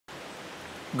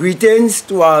Greetings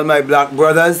to all my black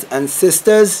brothers and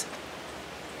sisters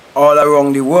all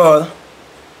around the world.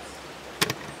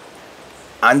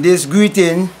 And this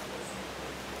greeting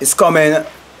is coming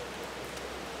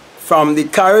from the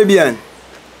Caribbean,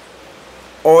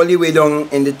 all the way down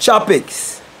in the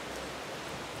tropics.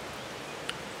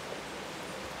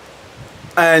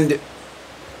 And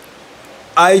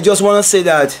I just want to say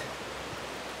that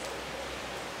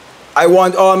I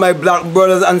want all my black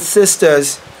brothers and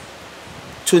sisters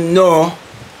to know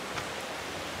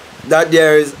that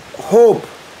there is hope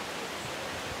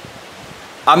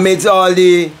amidst all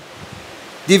the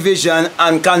division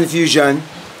and confusion,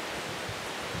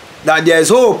 that there is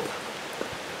hope,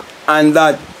 and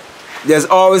that there's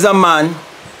always a man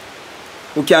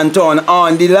who can turn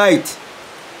on the light.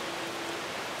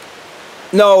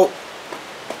 Now,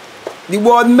 the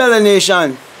word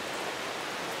melanation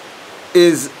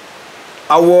is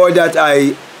a word that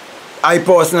I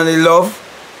personally love.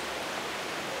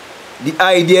 The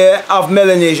idea of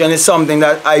melanation is something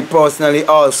that I personally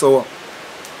also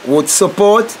would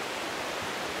support.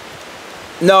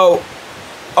 Now,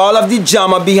 all of the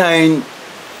drama behind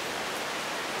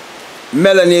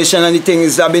melanation and the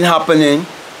things that have been happening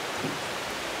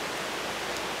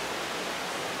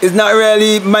is not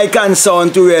really my concern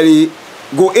to really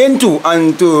go into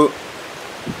and to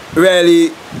really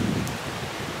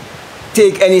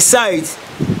take any side.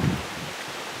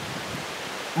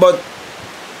 But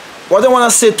what I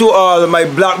want to say to all my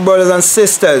black brothers and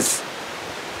sisters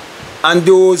and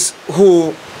those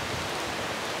who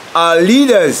are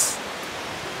leaders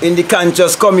in the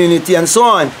conscious community and so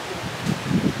on,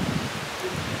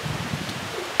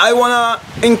 I want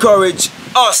to encourage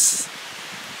us,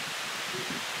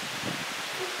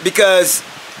 because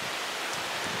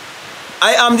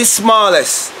I am the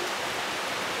smallest.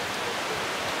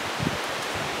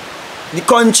 The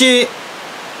country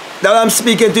that I'm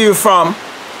speaking to you from,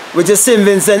 which is St.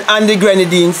 Vincent and the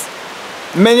Grenadines,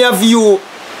 many of you,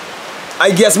 I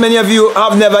guess many of you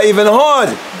have never even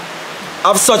heard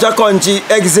of such a country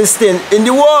existing in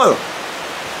the world.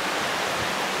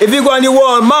 If you go on the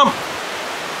world map,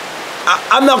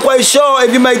 I'm not quite sure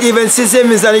if you might even see St.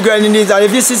 Vincent and the Grenadines, and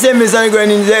if you see St. Vincent and the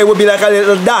Grenadines, it would be like a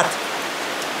little dot.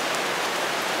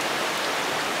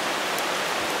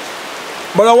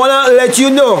 But I want to let you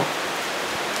know,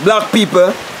 black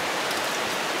people,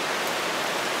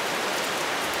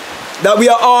 that we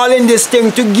are all in this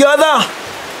thing together,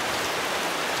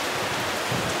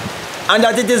 and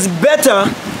that it is better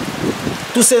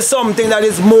to say something that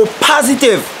is more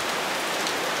positive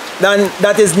than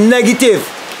that is negative.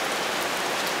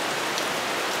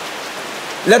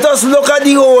 Let us look at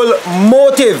the whole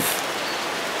motive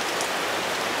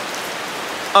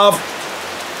of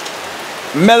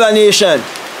melanation.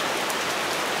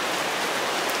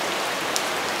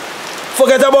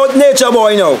 Forget about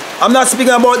Natureboy now. I'm not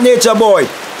speaking about Natureboy.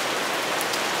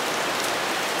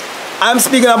 I'm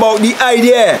speaking about the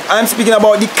idea. I'm speaking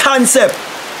about the concept.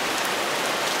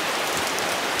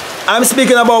 I'm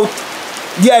speaking about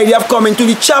the idea of coming to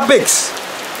the tropics.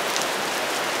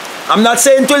 I'm not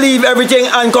saying to leave everything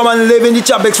and come and live in the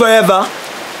tropics forever,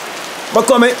 but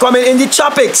coming in the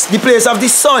tropics, the place of the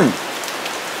sun,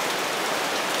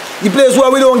 the place where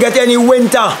we don't get any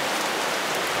winter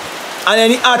and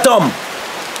any autumn.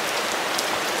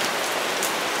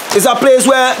 It's a place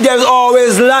where there's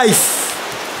always life,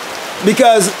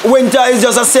 because winter is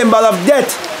just a symbol of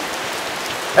death.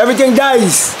 Everything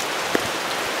dies.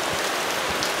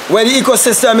 Where the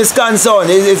ecosystem is concerned,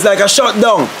 it's like a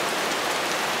shutdown.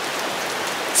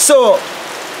 So,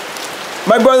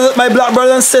 my black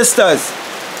brothers and sisters,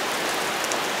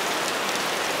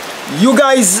 you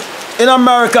guys in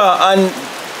America and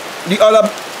the other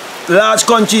large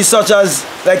countries such as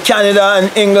like Canada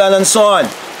and England and so on,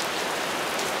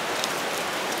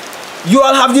 you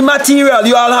all have the material,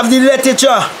 you all have the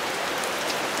literature,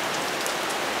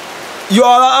 you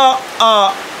all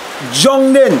are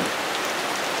joined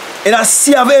in a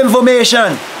sea of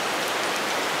information.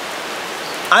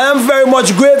 I am very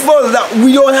much grateful that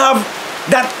we don't have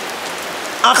that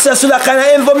access to that kind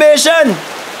of information.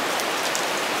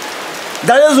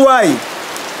 That is why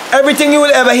everything you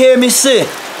will ever hear me say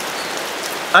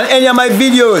on any of my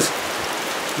videos,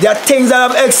 there are things that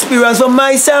I've experienced for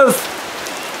myself.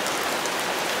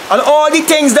 And all the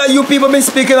things that you people have been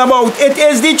speaking about, it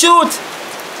is the truth.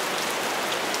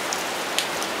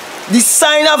 The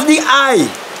sign of the eye,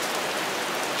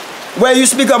 where you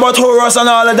speak about Horus and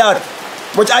all of that,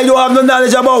 which I don't have no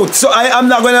knowledge about, so I am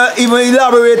not going to even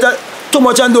elaborate too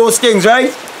much on those things,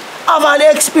 right? I've had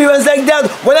an experience like that.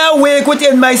 When I wake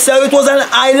within myself, it was an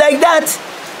eye like that.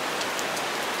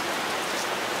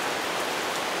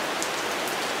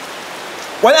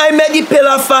 When I met the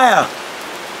pillar of fire,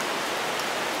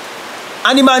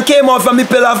 and the man came out from the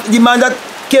pillar, the man that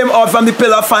came out from the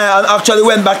pillar of fire and actually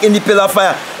went back in the pillar of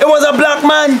fire, it was a black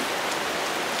man.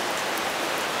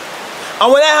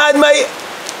 And when I had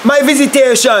my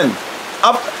visitation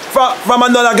from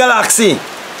another galaxy,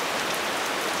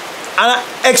 an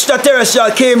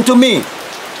extraterrestrial came to me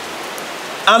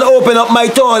and opened up my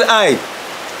third eye,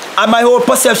 and my whole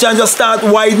perception just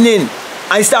started widening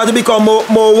and started to become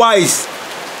more wise.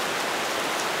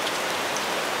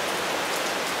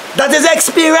 That is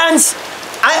experience.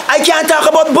 I can't talk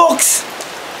about books.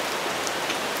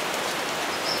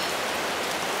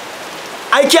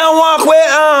 I can't walk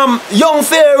with Young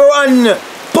Pharaoh and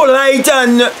Polite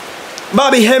and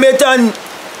Bobby Hemmett and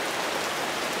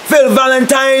Phil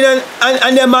Valentine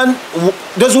and them man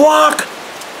just walk.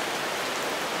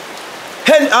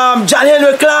 John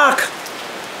Henry Clark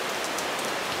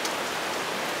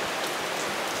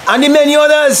and the many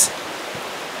others.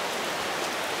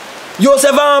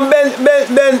 Joseph Ben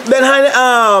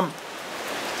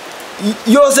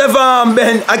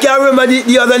I can't remember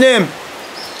the other name.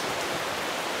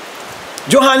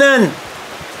 Johanan.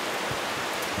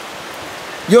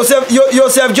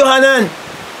 Joseph Johanan.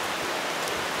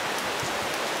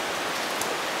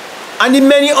 And the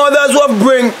many others who have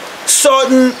bring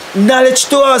certain knowledge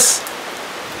to us.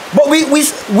 But we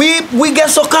get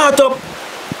so caught up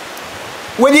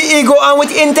with the ego and with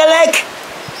intellect.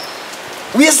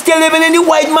 We are still living in the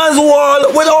white man's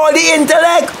world with all the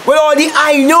intellect, with all the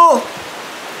I know.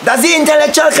 That's the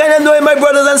intellectual kind of knowing, my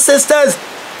brothers and sisters.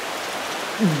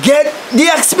 Get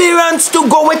the experience to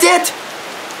go with it.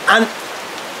 And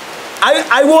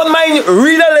I won't mind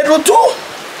read a little too.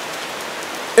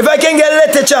 If I can get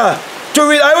literature to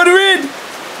read, I would read.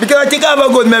 Because I think I have a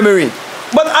good memory.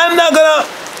 But I'm not gonna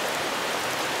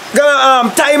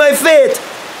tie my fate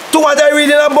to what I read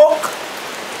in a book.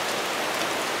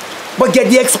 But get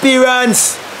the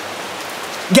experience.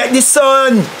 Get the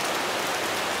sun.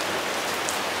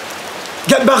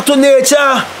 Get back to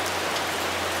nature.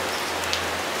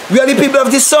 We are the people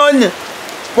of the sun.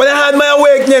 When I had my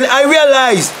awakening, I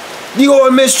realized the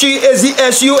whole mystery is the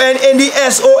S-U-N and the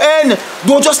S-O-N.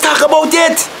 Don't just talk about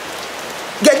it.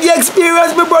 Get the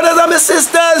experience, my brothers and my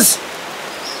sisters.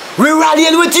 We're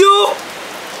rallying with you.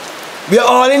 We are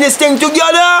all in this thing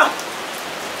together.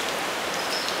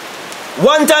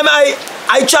 One time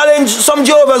I challenged some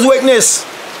Jehovah's Witness,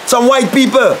 some white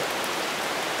people.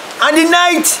 And the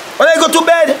night when I go to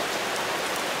bed,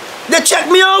 they check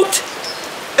me out.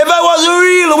 If I was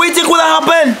real, what do you think would have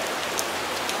happened?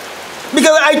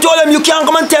 Because I told them, you can't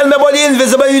come and tell me about the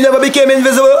invisible, you never became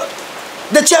invisible.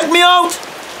 They check me out.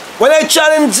 When I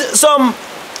challenged some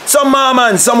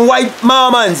Mormons, some white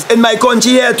Mormons in my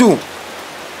country here too,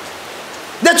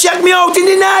 they check me out in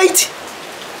the night.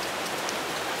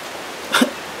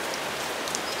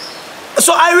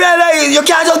 So I realize you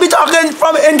can't just be talking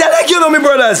from intellect, you know, my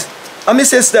brothers and my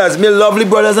sisters, my lovely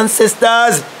brothers and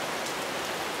sisters.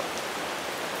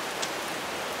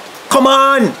 Come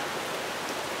on.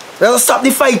 Let's stop the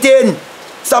fighting.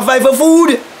 Stop fighting for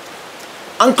food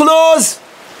and clothes.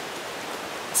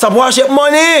 Stop worship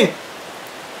money.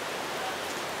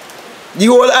 The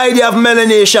whole idea of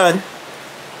melanation,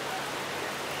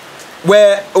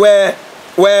 where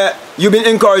you've been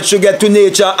encouraged to get to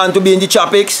nature and to be in the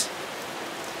tropics,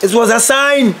 it was a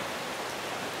sign.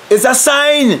 It's a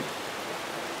sign.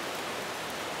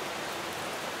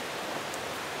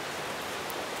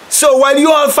 So while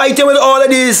you are fighting with all of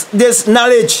this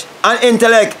knowledge and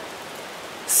intellect,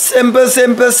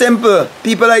 simple,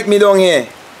 people like me down here,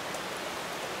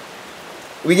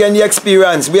 we get the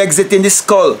experience, we exiting the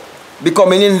skull,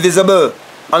 becoming invisible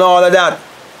and all of that.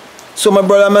 So my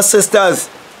brother and my sisters,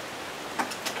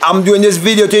 I'm doing this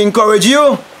video to encourage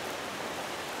you.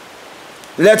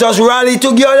 Let us rally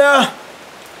together.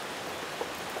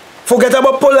 Forget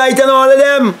about Polite and all of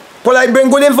them. Polite bring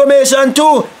good information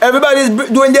too. Everybody's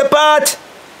doing their part.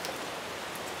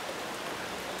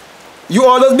 You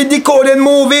always be decoding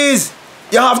movies.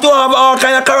 You have to have all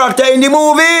kind of character in the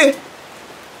movie.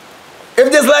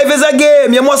 If this life is a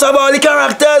game, you must have all the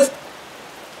characters.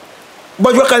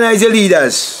 But recognize your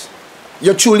leaders.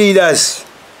 Your true leaders.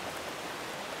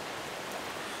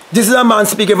 This is a man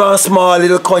speaking of a small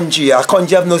little country. A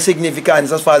country have no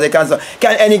significance as far as I can see.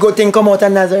 Can any good thing come out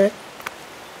of Nazareth?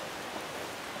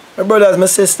 My brothers, my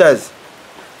sisters,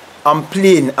 I'm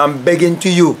pleading, I'm begging to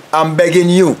you. I'm begging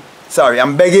you. Sorry,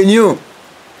 I'm begging you.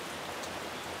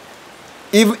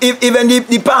 Even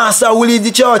the pastor who lead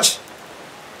the church,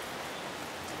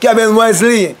 Kevin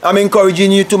Wesley, I'm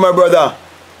encouraging you to my brother.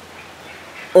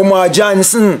 Omar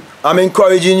Johnson, I'm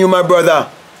encouraging you, my brother.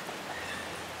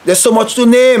 There's so much to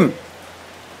name.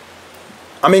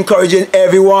 I'm encouraging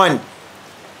everyone.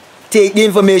 Take the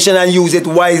information and use it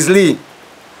wisely.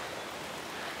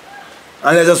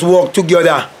 And let us work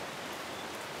together.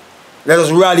 Let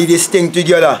us rally this thing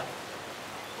together.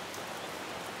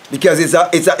 Because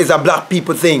it's a black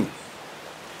people thing.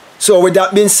 So with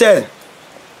that being said,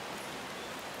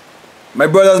 my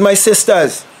brothers, my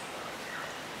sisters,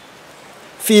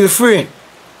 feel free,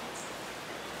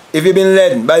 if you've been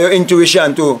led by your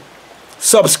intuition, to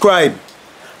subscribe,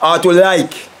 or to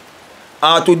like,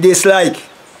 or to dislike,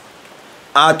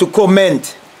 or to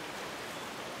comment.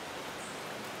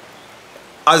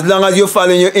 As long as you're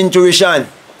following your intuition.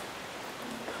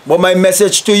 But my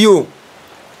message to you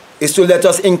is to let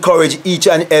us encourage each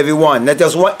and every one. Let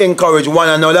us encourage one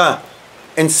another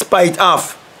in spite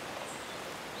of.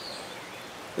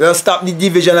 Let us stop the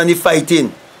division and the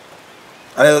fighting.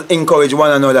 And let us encourage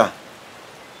one another.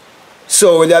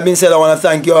 So with that being said, I want to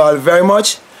thank you all very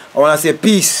much. I want to say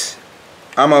peace.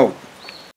 I'm out.